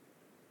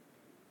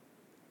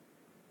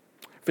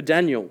 For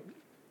Daniel,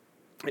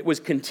 it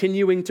was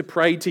continuing to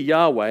pray to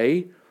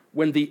Yahweh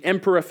when the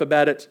emperor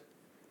forbade it.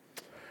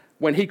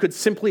 When he could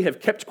simply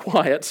have kept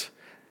quiet,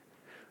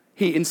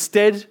 he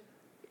instead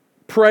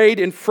prayed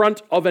in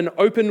front of an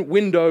open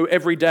window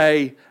every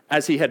day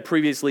as he had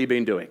previously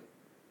been doing.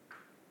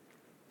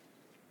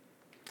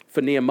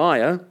 For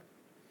Nehemiah,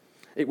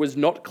 it was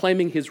not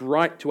claiming his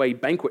right to a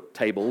banquet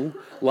table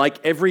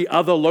like every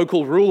other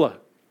local ruler.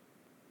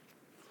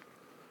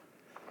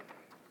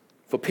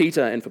 For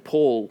Peter and for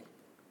Paul,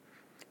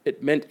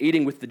 it meant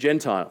eating with the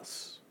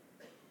Gentiles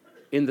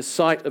in the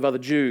sight of other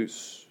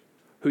Jews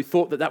who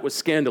thought that that was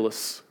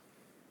scandalous,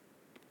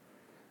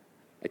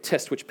 a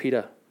test which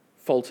Peter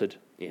faltered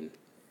in.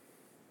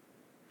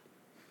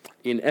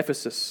 In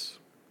Ephesus,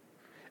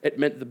 it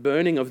meant the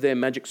burning of their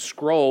magic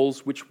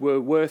scrolls, which were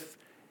worth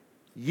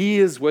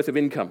years' worth of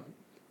income,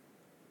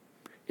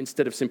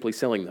 instead of simply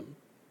selling them.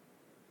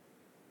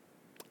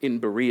 In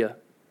Berea,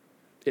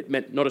 it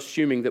meant not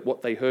assuming that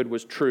what they heard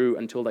was true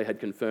until they had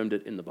confirmed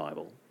it in the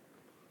Bible.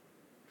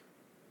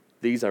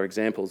 These are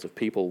examples of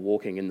people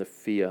walking in the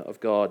fear of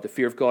God. The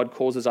fear of God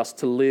causes us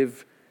to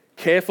live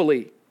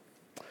carefully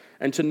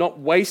and to not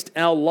waste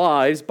our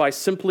lives by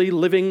simply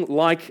living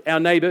like our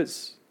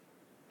neighbors.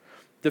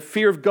 The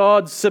fear of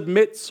God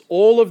submits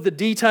all of the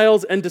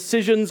details and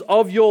decisions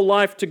of your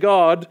life to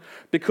God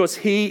because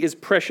He is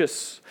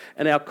precious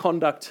and our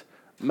conduct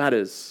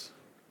matters.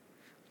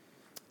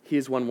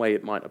 Here's one way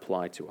it might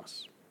apply to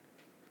us.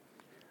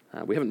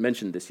 We haven't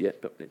mentioned this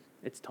yet, but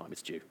it's time,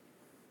 it's due.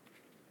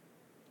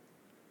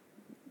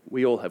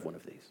 We all have one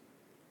of these.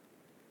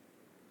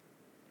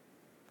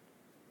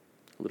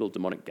 A little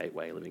demonic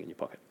gateway living in your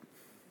pocket.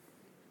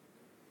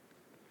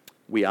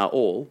 We are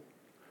all,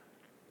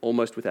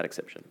 almost without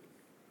exception,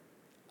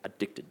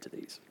 addicted to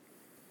these.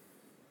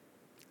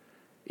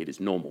 It is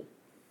normal.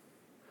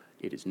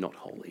 It is not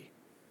holy.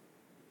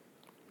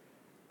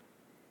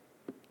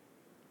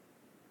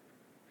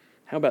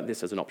 How about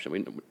this as an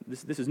option?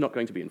 This is not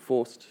going to be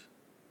enforced.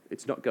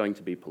 It's not going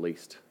to be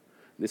policed.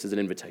 This is an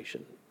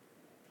invitation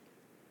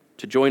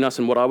to join us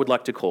in what I would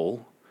like to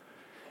call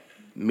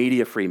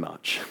media-free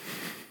march.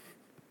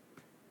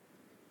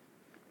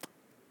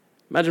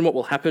 Imagine what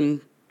will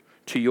happen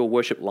to your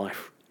worship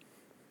life.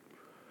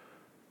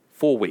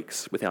 4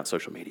 weeks without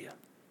social media.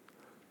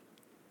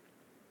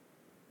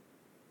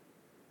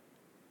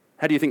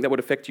 How do you think that would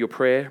affect your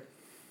prayer,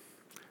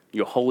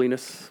 your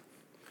holiness,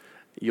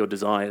 your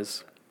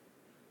desires?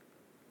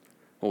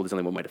 Well, there's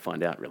only one way to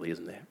find out, really,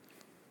 isn't there?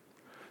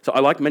 So I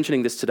like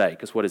mentioning this today,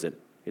 because what is it?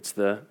 It's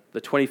the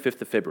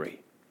 25th of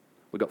February.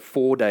 We've got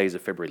 4 days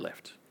of February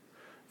left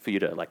for you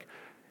to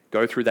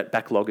go through that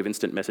backlog of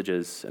instant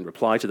messages and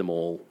reply to them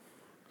all.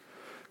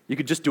 You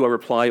could just do a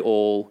reply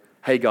all,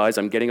 hey guys,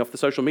 I'm getting off the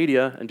social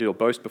media, and do a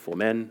boast before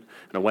men,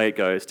 and away it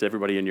goes to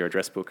everybody in your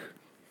address book.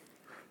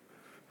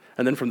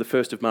 And then from the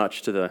 1st of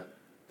March to the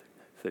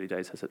 30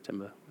 days of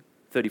September,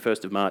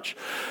 31st of March,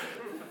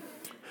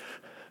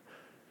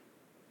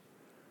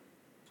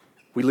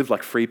 we live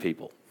like free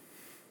people.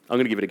 I'm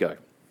going to give it a go.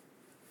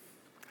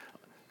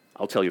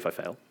 I'll tell you if I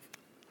fail.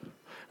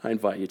 I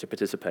invite you to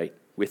participate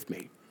with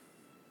me.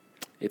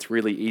 It's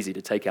really easy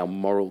to take our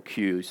moral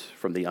cues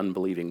from the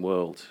unbelieving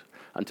world,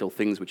 until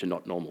things which are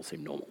not normal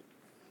seem normal.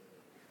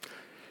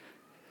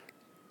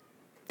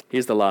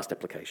 Here's the last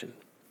application.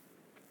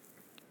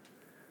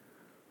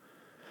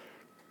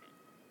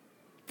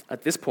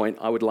 At this point,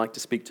 I would like to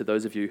speak to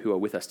those of you who are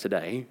with us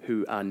today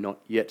who are not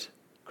yet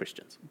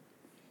Christians.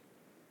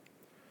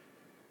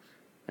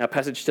 Our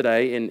passage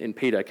today in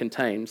Peter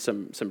contains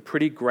some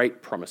pretty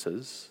great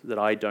promises that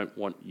I don't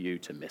want you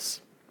to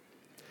miss.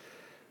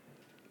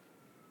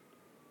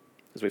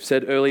 As we've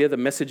said earlier, the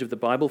message of the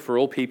Bible for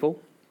all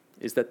people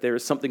is that there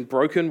is something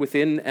broken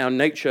within our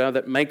nature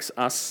that makes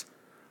us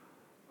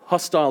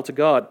hostile to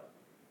God.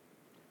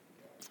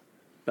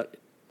 But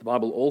the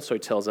Bible also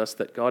tells us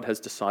that God has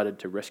decided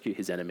to rescue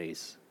his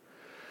enemies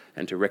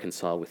and to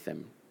reconcile with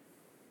them.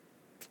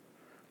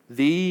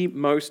 The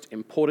most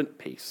important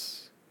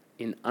piece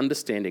in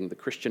understanding the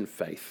Christian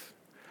faith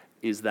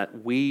is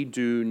that we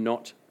do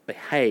not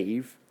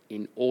behave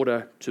in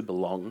order to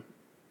belong.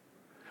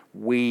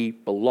 We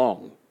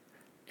belong,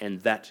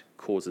 and that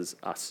causes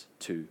us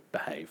to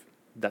behave.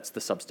 That's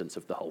the substance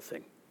of the whole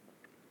thing.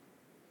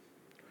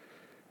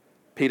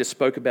 Peter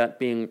spoke about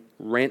being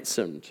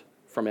ransomed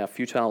from our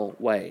futile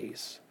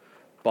ways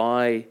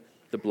by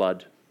the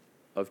blood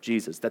of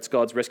Jesus. That's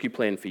God's rescue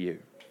plan for you.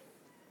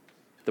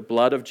 The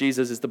blood of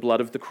Jesus is the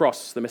blood of the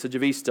cross, the message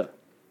of Easter.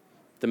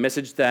 The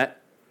message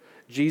that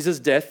Jesus'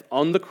 death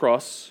on the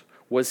cross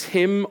was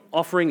him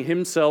offering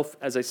himself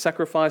as a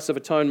sacrifice of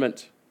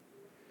atonement.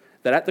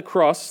 That at the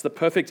cross, the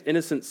perfect,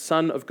 innocent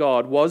Son of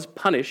God was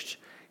punished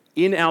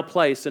in our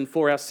place and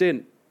for our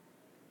sin.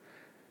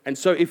 And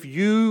so if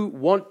you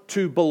want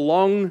to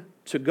belong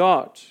to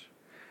God,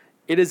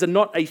 it is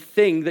not a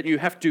thing that you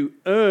have to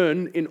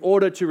earn in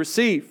order to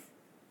receive.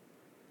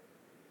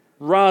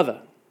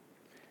 Rather,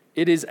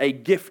 it is a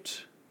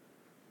gift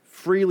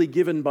freely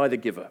given by the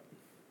giver,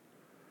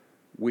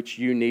 which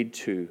you need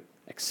to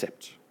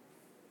accept.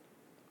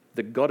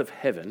 The God of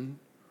heaven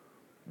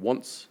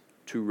wants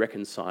to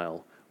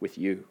reconcile with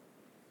you.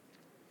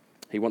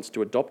 He wants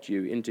to adopt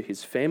you into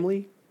his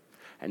family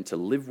and to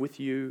live with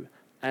you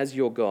as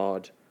your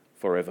God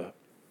forever.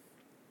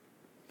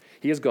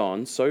 He has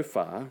gone so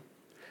far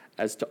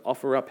as to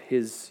offer up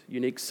his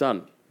unique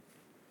Son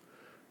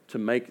to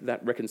make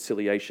that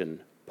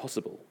reconciliation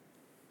possible.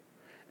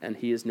 And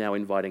he is now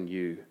inviting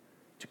you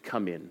to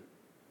come in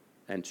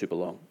and to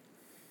belong.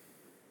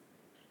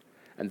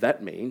 And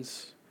that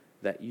means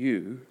that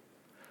you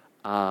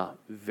are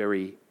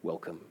very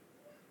welcome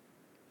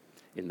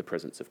in the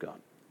presence of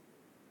God.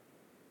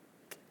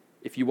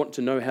 If you want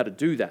to know how to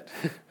do that,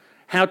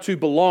 how to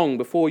belong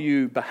before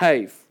you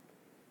behave,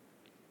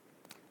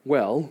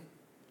 well,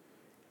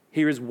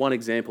 here is one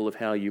example of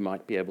how you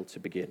might be able to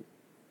begin.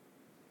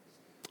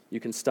 You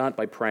can start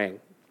by praying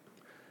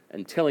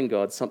and telling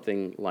God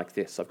something like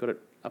this. I've got it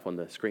up on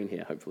the screen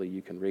here. Hopefully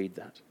you can read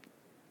that.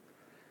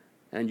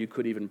 And you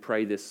could even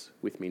pray this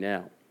with me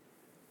now.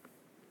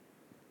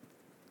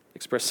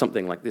 Express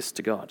something like this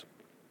to God.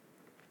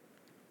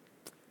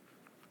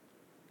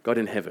 God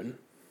in heaven,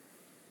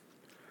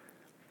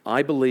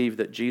 I believe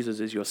that Jesus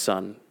is your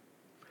Son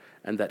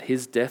and that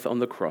his death on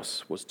the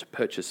cross was to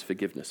purchase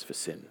forgiveness for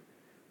sin.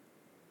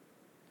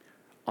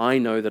 I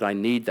know that I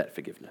need that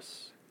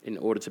forgiveness in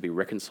order to be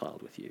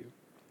reconciled with you,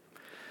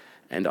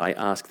 and I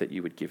ask that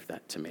you would give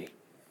that to me.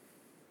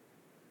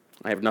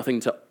 I have nothing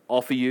to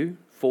offer you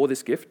for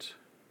this gift,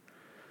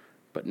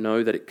 but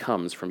know that it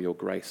comes from your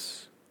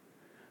grace,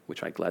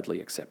 which I gladly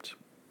accept.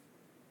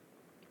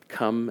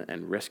 Come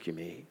and rescue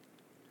me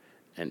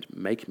and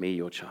make me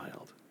your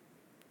child.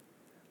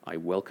 I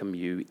welcome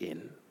you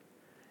in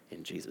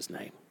Jesus'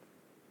 name.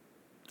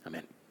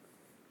 Amen.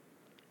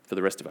 For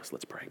the rest of us,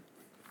 let's pray.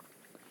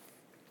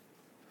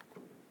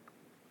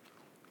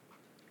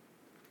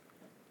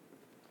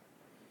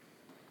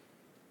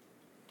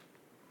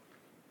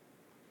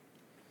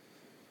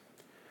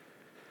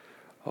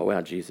 Oh,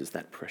 our Jesus,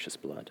 that precious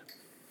blood.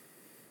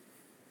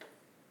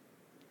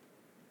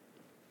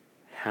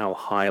 How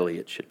highly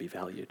it should be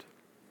valued.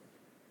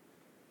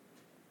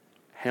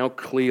 How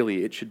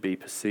clearly it should be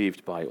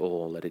perceived by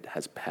all that it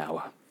has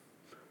power,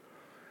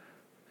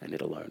 and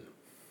it alone.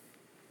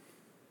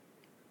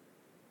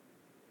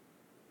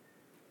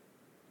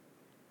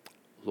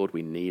 Lord,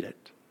 we need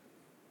it.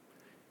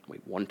 We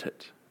want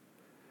it.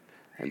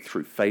 And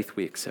through faith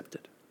we accept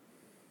it.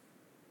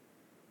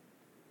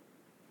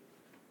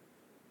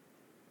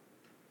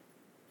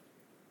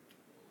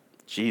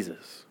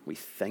 Jesus, we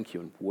thank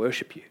you and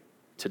worship you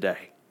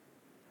today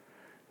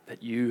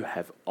that you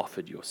have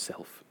offered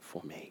yourself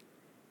for me,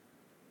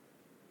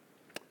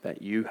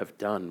 that you have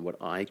done what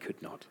I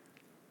could not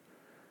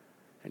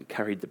and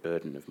carried the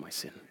burden of my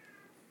sin.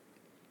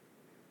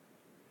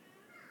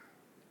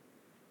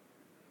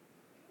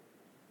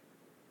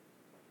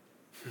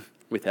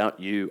 Without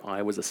you,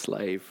 I was a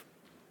slave.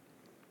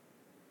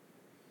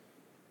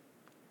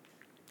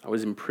 I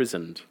was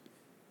imprisoned.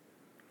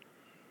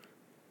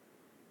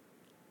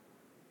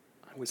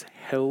 I was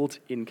held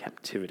in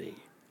captivity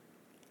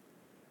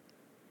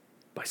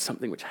by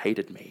something which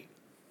hated me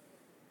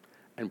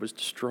and was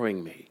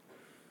destroying me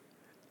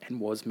and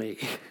was me.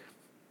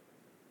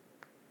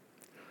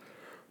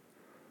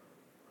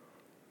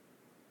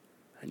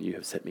 and you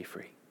have set me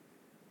free.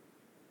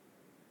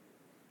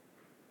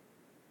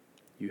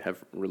 You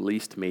have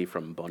released me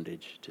from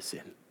bondage to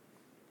sin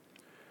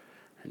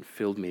and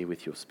filled me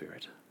with your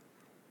Spirit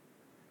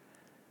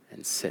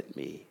and set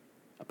me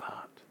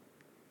apart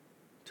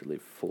to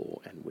live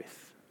for and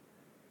with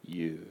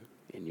you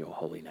in your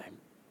holy name.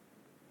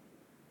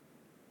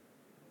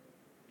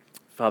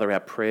 Father, our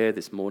prayer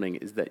this morning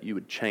is that you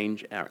would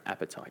change our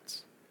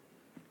appetites,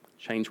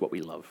 change what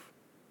we love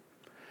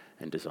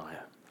and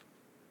desire.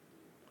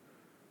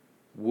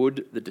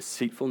 Would the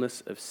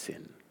deceitfulness of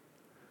sin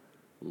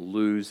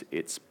lose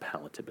its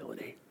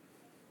palatability?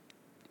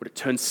 Would it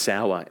turn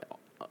sour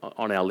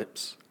on our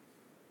lips?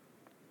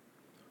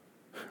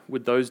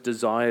 Would those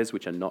desires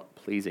which are not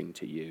pleasing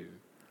to you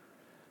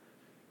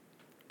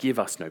give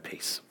us no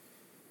peace?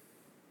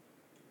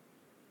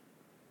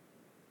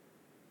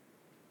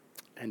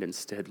 And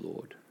instead,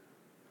 Lord,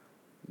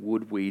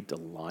 would we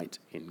delight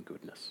in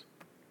goodness?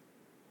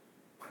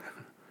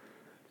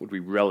 Would we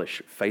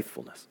relish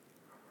faithfulness?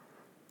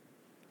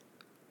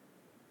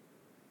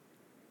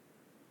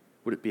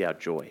 Would it be our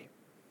joy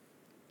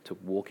to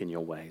walk in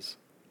your ways?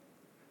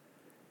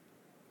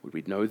 Would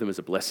we know them as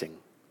a blessing,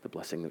 the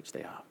blessing which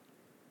they are?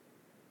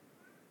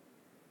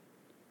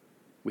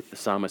 With the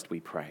psalmist we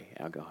pray,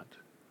 our God,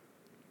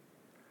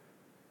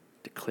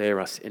 declare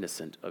us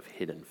innocent of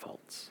hidden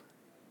faults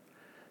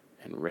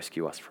and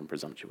rescue us from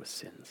presumptuous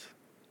sins.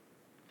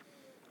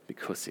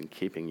 Because in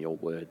keeping your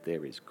word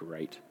there is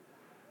great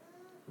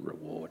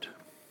reward.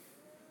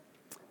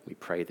 We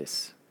pray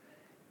this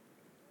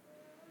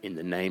in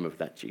the name of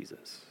that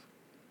Jesus,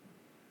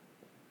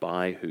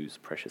 by whose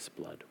precious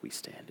blood we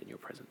stand in your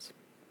presence.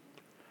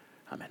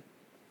 Amen.